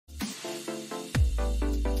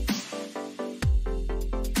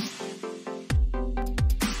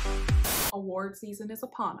award season is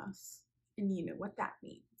upon us, and you know what that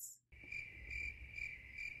means.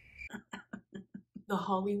 The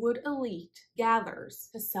Hollywood elite gathers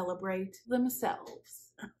to celebrate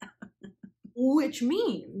themselves. Which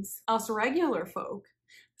means us regular folk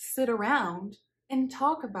sit around and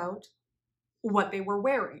talk about what they were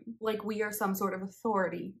wearing, like we are some sort of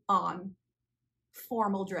authority on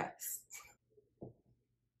formal dress.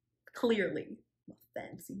 Clearly, I'm a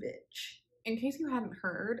fancy bitch. In case you hadn't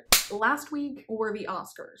heard, last week were the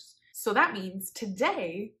Oscars. So that means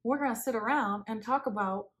today we're gonna sit around and talk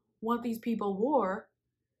about what these people wore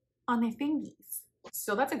on their thingies.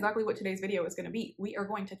 So that's exactly what today's video is going to be. We are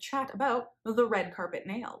going to chat about the red carpet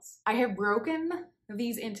nails. I have broken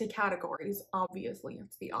these into categories. Obviously,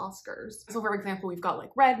 it's the Oscars. So for example, we've got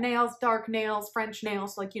like red nails, dark nails, French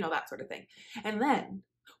nails, like, you know, that sort of thing. And then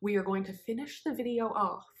we are going to finish the video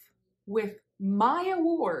off with my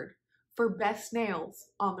award for best nails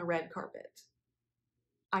on the red carpet.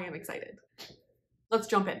 I am excited. Let's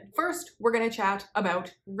jump in. First, we're going to chat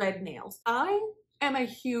about red nails. I am a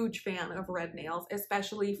huge fan of red nails,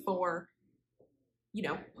 especially for, you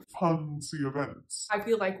know, fancy events. I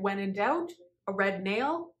feel like when in doubt, a red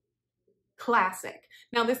nail, classic.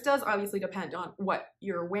 Now this does obviously depend on what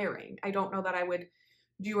you're wearing. I don't know that I would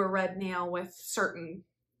do a red nail with certain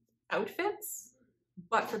outfits,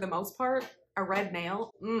 but for the most part, a red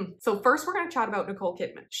nail. So first we're gonna chat about Nicole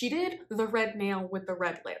Kidman. She did the red nail with the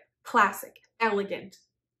red lip. Classic, elegant,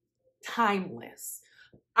 timeless.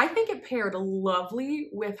 I think it paired lovely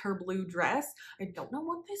with her blue dress. I don't know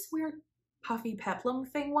what this weird puffy peplum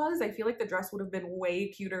thing was. I feel like the dress would have been way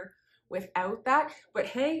cuter without that. But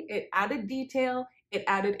hey, it added detail, it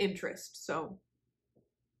added interest, so.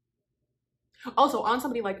 Also, on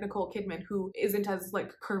somebody like Nicole Kidman, who isn't as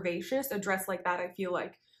like curvaceous, a dress like that I feel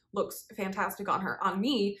like looks fantastic on her. On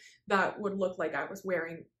me, that would look like I was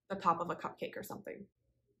wearing the top of a cupcake or something.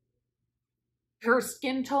 Her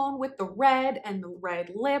skin tone with the red and the red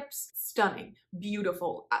lips, stunning,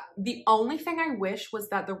 beautiful. The only thing I wish was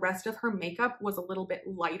that the rest of her makeup was a little bit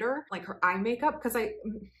lighter, like her eye makeup, because I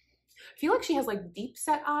feel like she has like deep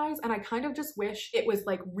set eyes, and I kind of just wish it was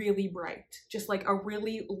like really bright, just like a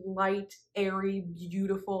really light, airy,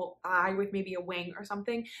 beautiful eye with maybe a wing or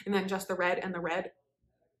something, and then just the red and the red.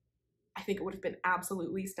 I think it would have been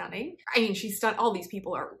absolutely stunning. I mean, she's all these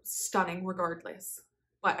people are stunning regardless.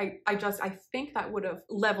 But I think that would have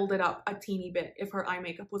leveled it up a teeny bit if her eye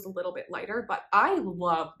makeup was a little bit lighter. But I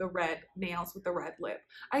love the red nails with the red lip.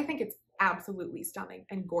 I think it's absolutely stunning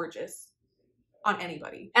and gorgeous on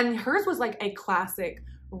anybody. And hers was like a classic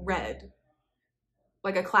red,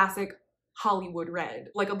 like a classic Hollywood red.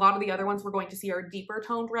 Like a lot of the other ones we're going to see are deeper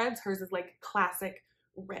toned reds. Hers is like classic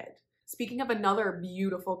red. Speaking of another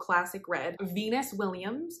beautiful classic red, Venus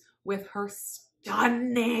Williams with her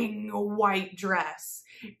stunning white dress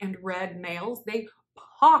and red nails, they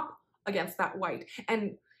pop against that white.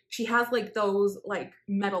 And she has like those like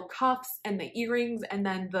metal cuffs and the earrings, and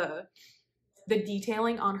then the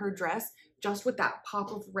detailing on her dress, just with that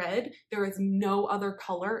pop of red. There is no other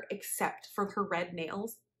color except for her red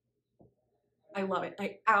nails. I love it.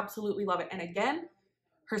 I absolutely love it. And again,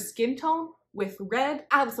 her skin tone with red,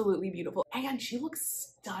 absolutely beautiful. And she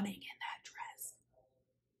looks stunning in that dress.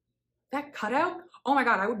 That cutout, oh my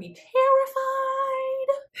God, I would be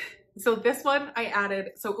terrified. So this one I added,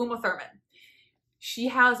 so Uma Thurman. She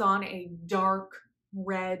has on a dark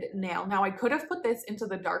red nail. Now I could have put this into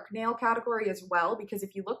the dark nail category as well, because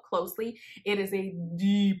if you look closely, it is a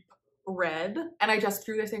deep red. And I just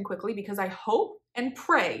threw this in quickly because I hope and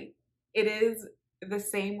pray it is the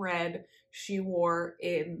same red she wore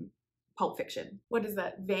in Pulp Fiction. What is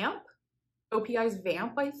that, Vamp? OPI's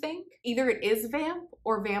Vamp, I think. Either it is Vamp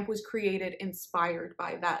or Vamp was created inspired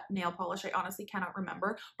by that nail polish. I honestly cannot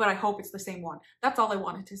remember, but I hope it's the same one. That's all I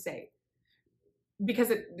wanted to say.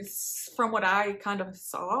 Because from what I kind of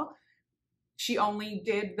saw, she only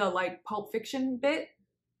did the like Pulp Fiction bit.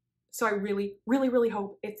 So I really, really, really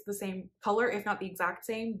hope it's the same color. If not the exact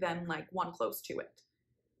same, then like one close to it.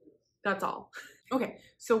 That's all. Okay,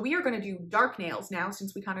 so we are gonna do dark nails now,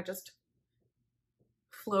 since we kind of just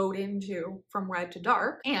flowed into from red to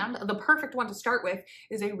dark. And the perfect one to start with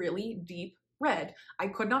is a really deep red. I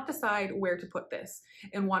could not decide where to put this.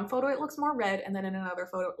 In one photo it looks more red, and then in another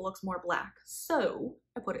photo it looks more black. So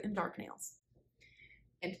I put it in dark nails.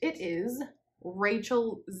 And it is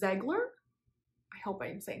Rachel Zegler. I hope I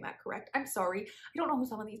am saying that correct. I'm sorry. I don't know who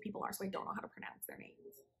some of these people are, so I don't know how to pronounce their names.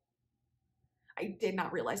 I did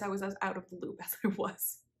not realize I was as out of the loop as I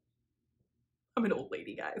was. I'm an old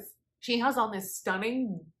lady, guys. She has on this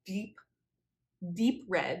stunning, deep, deep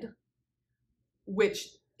red, which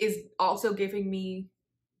is also giving me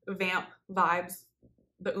vamp vibes,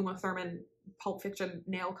 the Uma Thurman Pulp Fiction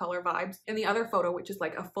nail color vibes. In the other photo, which is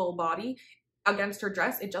like a full body, against her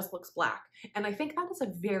dress, it just looks black. And I think that is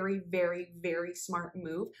a very, very, very smart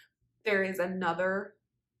move. There is another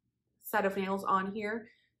set of nails on here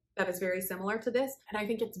that is very similar to this. And I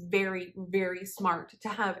think it's very, very smart to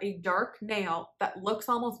have a dark nail that looks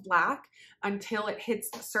almost black until it hits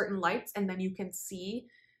certain lights, and then you can see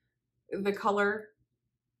the color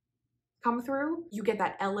come through. You get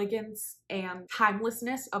that elegance and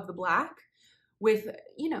timelessness of the black with,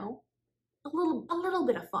 you know, a little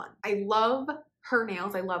bit of fun. I love her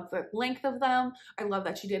nails. I love the length of them. I love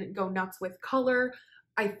that she didn't go nuts with color.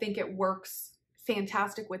 I think it works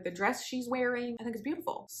fantastic with the dress she's wearing. I think it's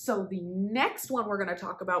beautiful. So the next one we're going to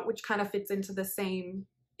talk about, which kind of fits into the same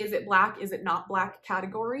is it black, is it not black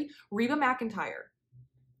category, Reba McEntire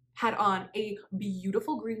had on a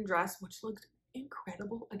beautiful green dress, which looked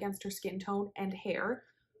incredible against her skin tone and hair.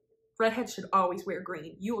 Redheads should always wear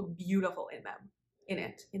green. You look beautiful in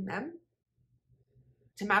them.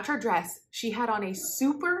 To match her dress, she had on a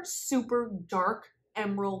super, super dark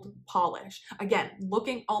emerald polish. Again,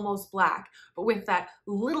 looking almost black, but with that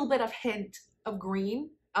little bit of hint of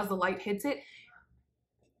green as the light hits it.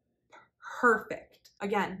 Perfect.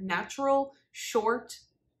 Again, natural, short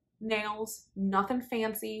nails, nothing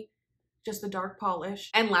fancy, just the dark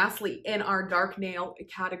polish. And lastly, in our dark nail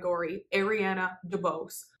category, Ariana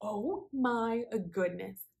DeBose. Oh my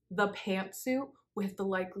goodness. The pantsuit with the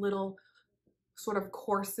like little sort of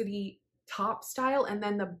corsety top style, and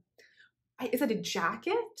then is it a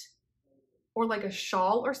jacket or like a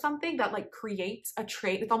shawl or something that like creates a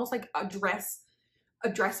trait? It's almost like a dress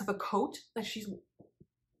of a coat that she's,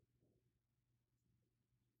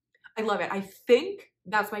 I love it. I think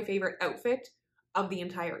that's my favorite outfit of the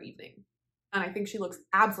entire evening. And I think she looks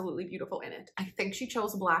absolutely beautiful in it. I think she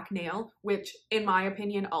chose black nail, which in my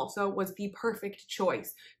opinion also was the perfect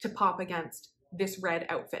choice to pop against this red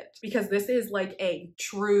outfit, because this is like a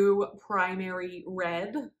true primary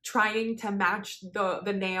red. Trying to match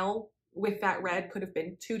the nail with that red could have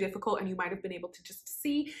been too difficult, and you might have been able to just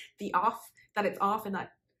see that it's off, and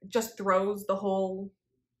that just throws the whole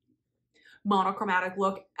monochromatic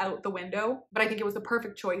look out the window. But I think it was the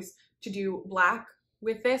perfect choice to do black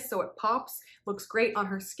with this, so it pops, looks great on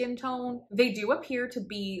her skin tone. They do appear to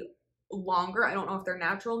be longer. I don't know if they're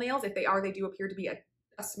natural nails. If they are, they do appear to be a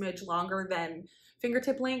smidge longer than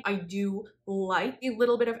fingertip length. I do like a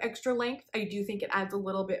little bit of extra length. I do think it adds a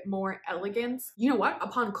little bit more elegance. You know what?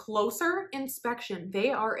 Upon closer inspection,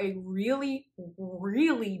 they are a really,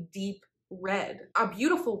 really deep red. A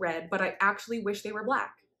beautiful red, but I actually wish they were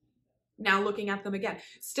black. Now looking at them again,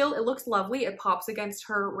 still it looks lovely. It pops against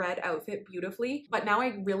her red outfit beautifully, but now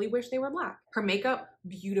I really wish they were black. Her makeup,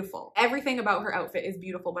 beautiful. Everything about her outfit is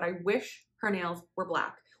beautiful, but I wish her nails were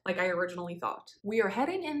black, like I originally thought. We are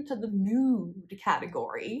heading into the nude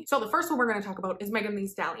category. So the first one we're going to talk about is Megan Thee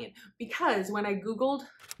Stallion, because when I Googled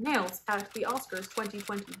nails at the Oscars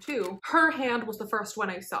 2022, her hand was the first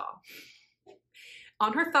one I saw.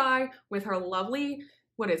 On her thigh with her lovely,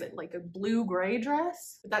 what is it, like a blue-gray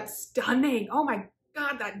dress? That's stunning. Oh my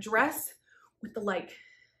God, that dress with the like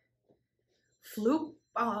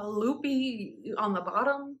loopy on the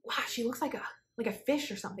bottom. Wow, she looks like a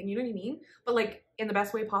fish or something, you know what I mean? But like in the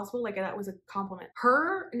best way possible, like that was a compliment.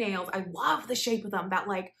 Her nails, I love the shape of them, that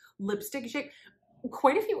like lipstick shape.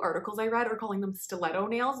 Quite a few articles I read are calling them stiletto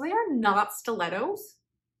nails. They are not stilettos.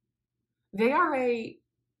 They are a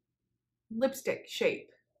lipstick shape.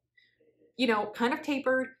 You know, kind of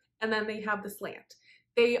tapered, and then they have the slant.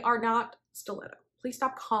 They are not stiletto. Please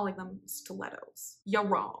stop calling them stilettos. You're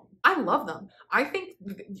wrong. I love them. I think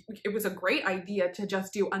it was a great idea to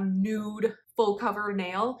just do a nude full cover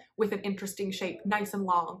nail with an interesting shape, nice and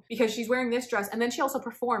long, because she's wearing this dress, and then she also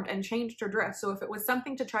performed and changed her dress. So if it was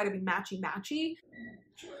something to try to be matchy-matchy,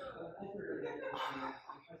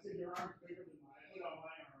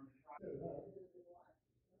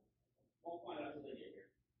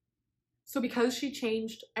 so because she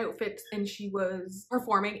changed outfits and she was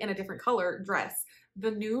performing in a different color dress, the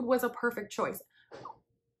nude was a perfect choice.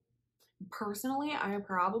 Personally, I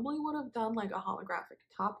probably would have done like a holographic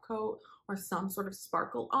top coat or some sort of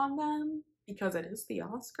sparkle on them because it is the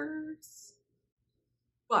Oscars.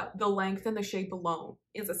 But the length and the shape alone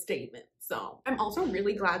is a statement. So I'm also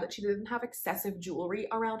really glad that she didn't have excessive jewelry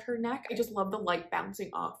around her neck. I just love the light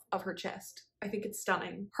bouncing off of her chest. I think it's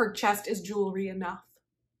stunning. Her chest is jewelry enough.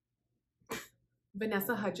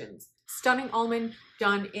 Vanessa Hudgens. Stunning almond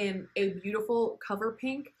done in a beautiful cover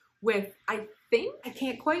pink with, I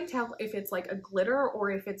can't quite tell if it's like a glitter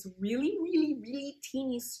or if it's really, really, really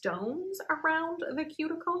teeny stones around the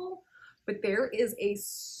cuticle, but there is a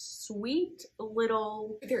sweet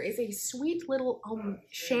little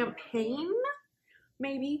champagne,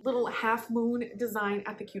 maybe little half moon design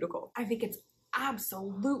at the cuticle. I think it's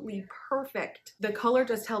absolutely perfect. The color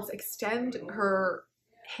just helps extend her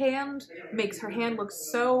hand, makes her hand look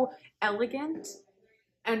so elegant.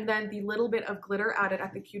 And then the little bit of glitter added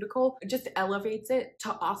at the cuticle just elevates it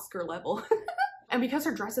to Oscar level. And because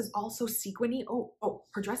her dress is also sequiny,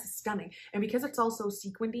 her dress is stunning. And because it's also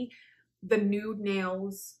sequiny, the nude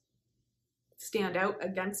nails stand out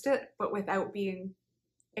against it, but without being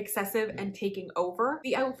excessive and taking over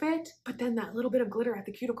the outfit. But then that little bit of glitter at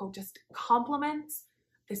the cuticle just complements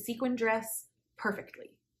the sequin dress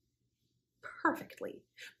perfectly. Perfectly.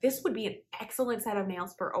 This would be an excellent set of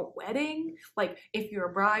nails for a wedding. Like if you're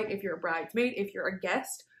a bride, if you're a bridesmaid, if you're a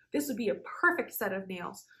guest, this would be a perfect set of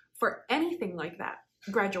nails for anything like that.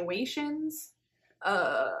 Graduations,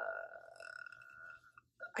 I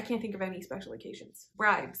can't think of any special occasions.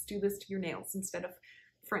 Brides, do this to your nails instead of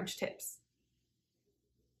French tips.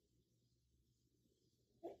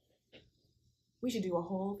 We should do a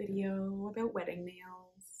whole video about wedding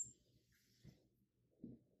nails.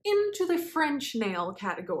 Into the French nail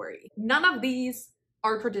category. None of these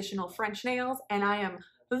are traditional French nails, and I am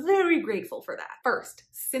very grateful for that. First,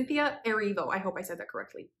 Cynthia Erivo, I hope I said that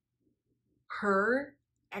correctly. Her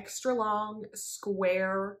extra long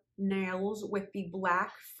square nails with the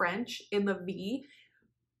black French in the V,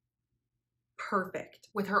 perfect.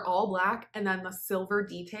 With her all black and then the silver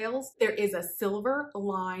details, there is a silver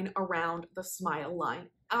line around the smile line.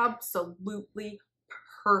 Absolutely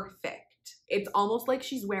perfect. It's almost like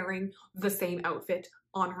she's wearing the same outfit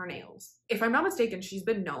on her nails. If I'm not mistaken, she's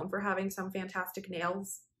been known for having some fantastic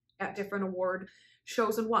nails at different award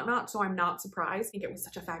shows and whatnot, so I'm not surprised. I think it was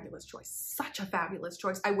such a fabulous choice. Such a fabulous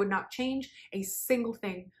choice. I would not change a single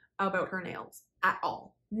thing about her nails at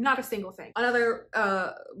all. Not a single thing. Another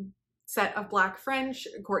set of black French,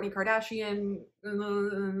 Kourtney Kardashian,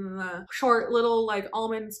 short little like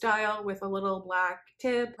almond style with a little black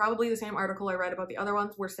tip. Probably the same article I read about the other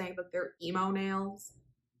ones were saying that they're emo nails.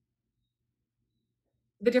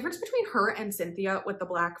 The difference between her and Cynthia with the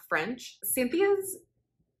black French, Cynthia's,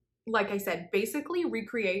 like I said, basically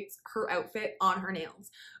recreates her outfit on her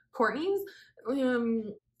nails. Kourtney's,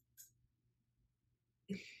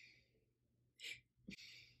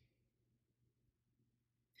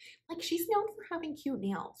 like, she's known for having cute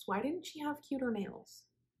nails. Why didn't she have cuter nails?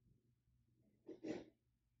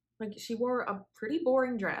 Like, she wore a pretty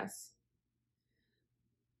boring dress.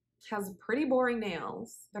 She has pretty boring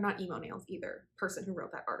nails. They're not emo nails either. Person who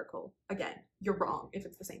wrote that article. Again, you're wrong if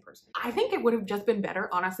it's the same person. I think it would have just been better,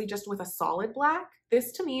 honestly, just with a solid black.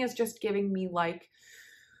 This to me is just giving me like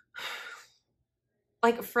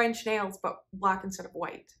French nails, but black instead of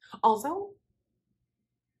white. Also,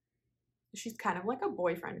 she's kind of like a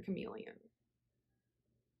boyfriend chameleon.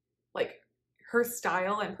 Like, her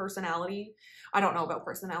style and personality, I don't know about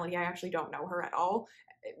personality. I actually don't know her at all.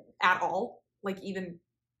 Like, even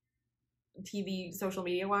TV, social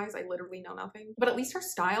media wise, I literally know nothing. But at least her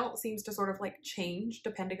style seems to sort of like change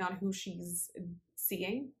depending on who she's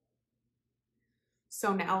seeing.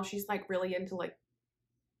 So now she's like really into like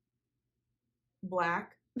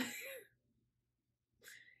black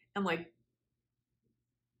and like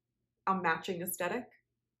a matching aesthetic.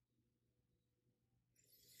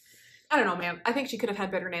 I don't know, man. I think she could have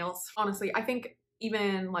had better nails. Honestly, I think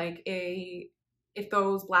even like if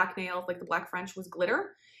those black nails, like the black French, was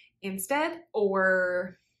glitter instead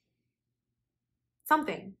or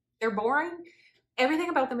something. They're boring. Everything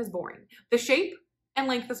about them is boring. The shape and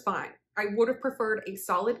length is fine. I would have preferred a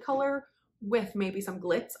solid color with maybe some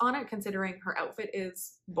glitz on it, considering her outfit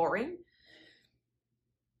is boring.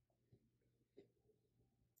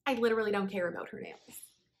 I literally don't care about her nails.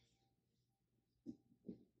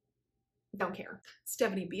 Don't care.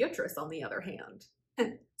 Stephanie Beatrice, on the other hand.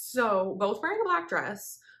 So, both wearing a black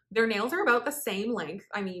dress. Their nails are about the same length.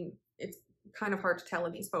 I mean, it's kind of hard to tell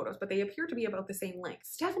in these photos, but they appear to be about the same length.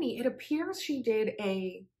 Stephanie, it appears she did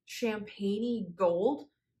a champagne-y gold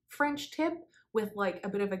French tip with like a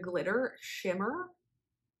bit of a glitter shimmer.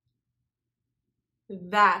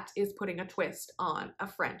 That is putting a twist on a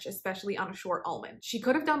French, especially on a short almond. She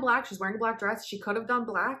could have done black. She's wearing a black dress. She could have done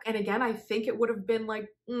black. And again, I think it would have been like,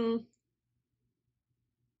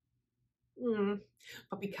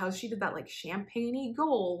 But because she did that like champagne-y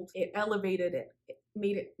gold, it elevated it. It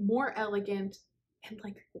made it more elegant and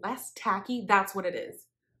like less tacky. That's what it is.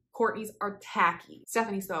 Kourtney's are tacky.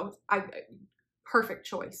 Stephanie's though, perfect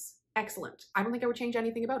choice. Excellent. I don't think I would change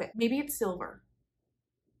anything about it. Maybe it's silver,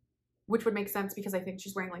 which would make sense because I think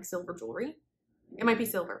she's wearing like silver jewelry. It might be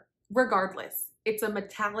silver. Regardless, it's a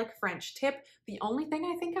metallic French tip. The only thing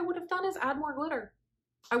I think I would have done is add more glitter.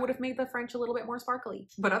 I would have made the French a little bit more sparkly,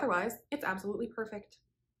 but otherwise it's absolutely perfect.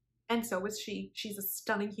 And so is she. She's a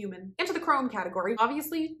stunning human. Into the chrome category.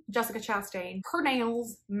 Obviously, Jessica Chastain. Her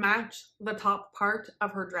nails match the top part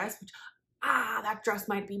of her dress, which, that dress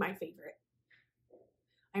might be my favorite.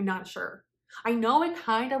 I'm not sure. I know it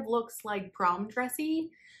kind of looks like prom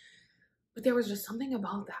dressy, but there was just something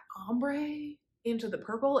about that ombre into the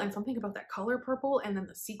purple and something about that color purple and then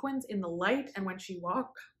the sequins in the light. And when she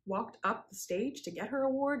walked up the stage to get her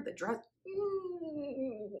award, the dress.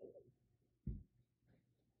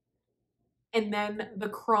 And then the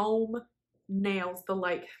chrome nails, the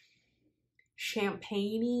like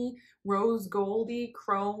champagne-y, rose goldy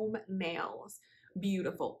chrome nails.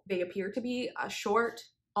 Beautiful. They appear to be a short,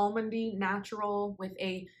 almondy, natural with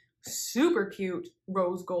a super cute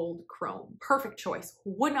rose gold chrome. Perfect choice.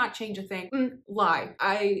 Would not change a thing. Lie.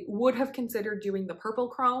 I would have considered doing the purple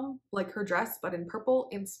chrome, like her dress, but in purple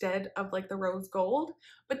instead of like the rose gold.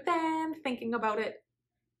 But then thinking about it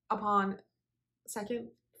upon second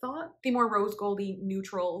thought, the more rose goldy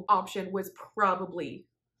neutral option was probably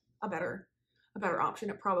a better option.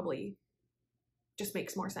 It probably just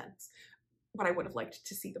makes more sense, but I would have liked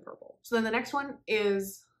to see the purple. So then the next one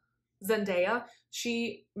is Zendaya.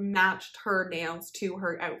 She matched her nails to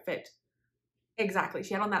her outfit exactly.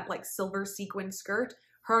 She had on that like silver sequin skirt.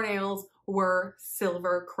 Her nails were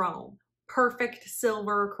silver chrome. Perfect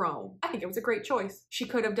silver chrome. I think it was a great choice. She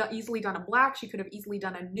could have easily done a black. She could have easily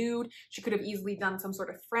done a nude. She could have easily done some sort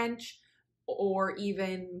of French, or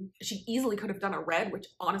even she easily could have done a red, which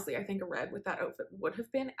honestly I think a red with that outfit would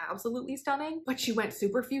have been absolutely stunning. But she went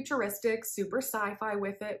super futuristic, super sci-fi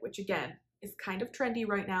with it, which again is kind of trendy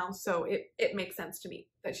right now. So it makes sense to me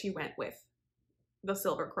that she went with the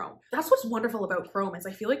silver chrome. That's what's wonderful about chrome, is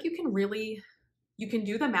I feel like you can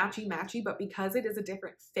do the matchy, but because it is a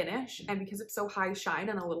different finish and because it's so high shine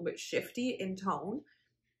and a little bit shifty in tone,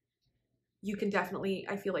 you can definitely,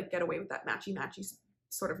 I feel like, get away with that matchy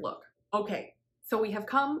sort of look. Okay, so we have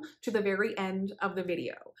come to the very end of the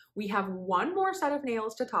video. We have one more set of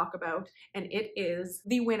nails to talk about, and it is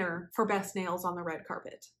the winner for best nails on the red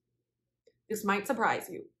carpet. This might surprise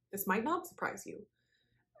you. This might not surprise you.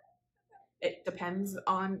 It depends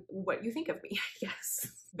on what you think of me,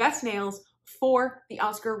 yes. Best nails for the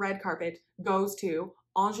Oscar red carpet goes to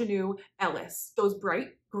Ingenue Ellis. Those bright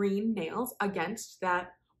green nails against that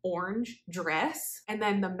orange dress, and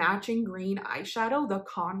then the matching green eyeshadow, the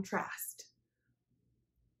contrast.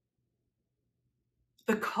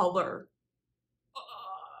 The color.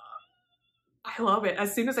 I love it.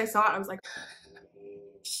 As soon as I saw it, I was like,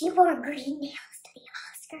 she wore green nails to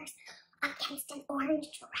the Oscars against an orange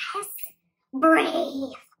dress.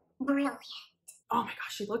 Brave. Brilliant. oh my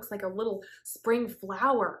gosh, she looks like a little spring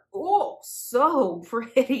flower. Oh, so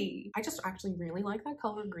pretty. I just actually really like that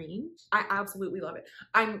color green. I absolutely love it.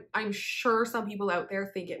 I'm sure some people out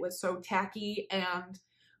there think it was so tacky and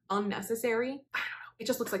unnecessary. I don't know. It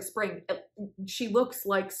just looks like spring. She looks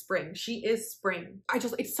like spring. She is spring.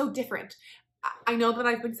 It's so different. I know that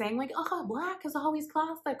I've been saying like, oh, black is always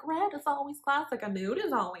classic, red is always classic, a nude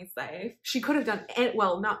is always safe. She could have done,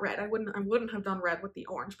 well, not red. I wouldn't have done red with the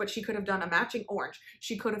orange, but she could have done a matching orange.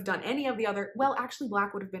 She could have done any of the other, well, actually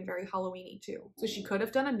black would have been very Halloween-y too. So she could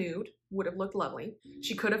have done a nude, would have looked lovely.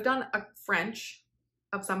 She could have done a French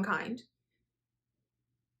of some kind.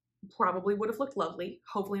 Probably would have looked lovely.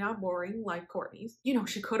 Hopefully not boring like Courtney's. You know,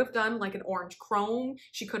 she could have done like an orange chrome.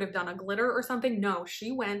 She could have done a glitter or something. No,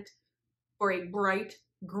 she went for a bright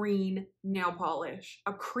green nail polish,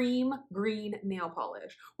 a cream green nail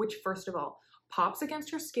polish, which first of all, pops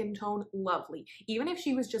against her skin tone, lovely. Even if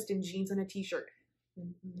she was just in jeans and a t-shirt,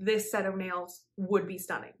 this set of nails would be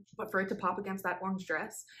stunning. But for it to pop against that orange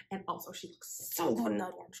dress, and also she looks so good in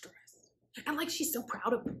that orange dress. And like, she's so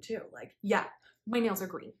proud of them too. Like, yeah, my nails are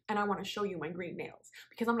green and I want to show you my green nails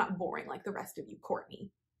because I'm not boring like the rest of you, Courtney.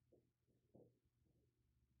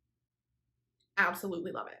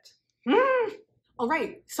 Absolutely love it. All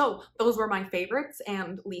right, so those were my favorites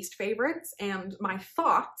and least favorites and my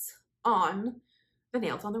thoughts on the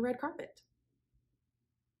nails on the red carpet.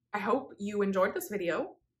 I hope you enjoyed this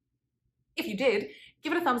video. If you did,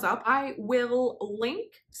 give it a thumbs up. I will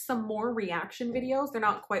link some more reaction videos. They're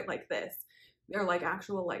not quite like this. They're like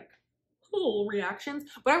actual like little reactions,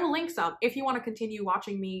 but I will link some if you want to continue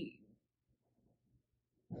watching me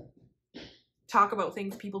talk about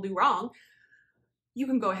things people do wrong. You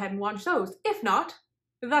can go ahead and watch those. If not,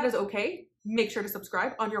 that is okay. Make sure to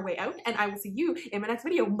subscribe on your way out, and I will see you in my next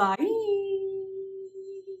video. Bye!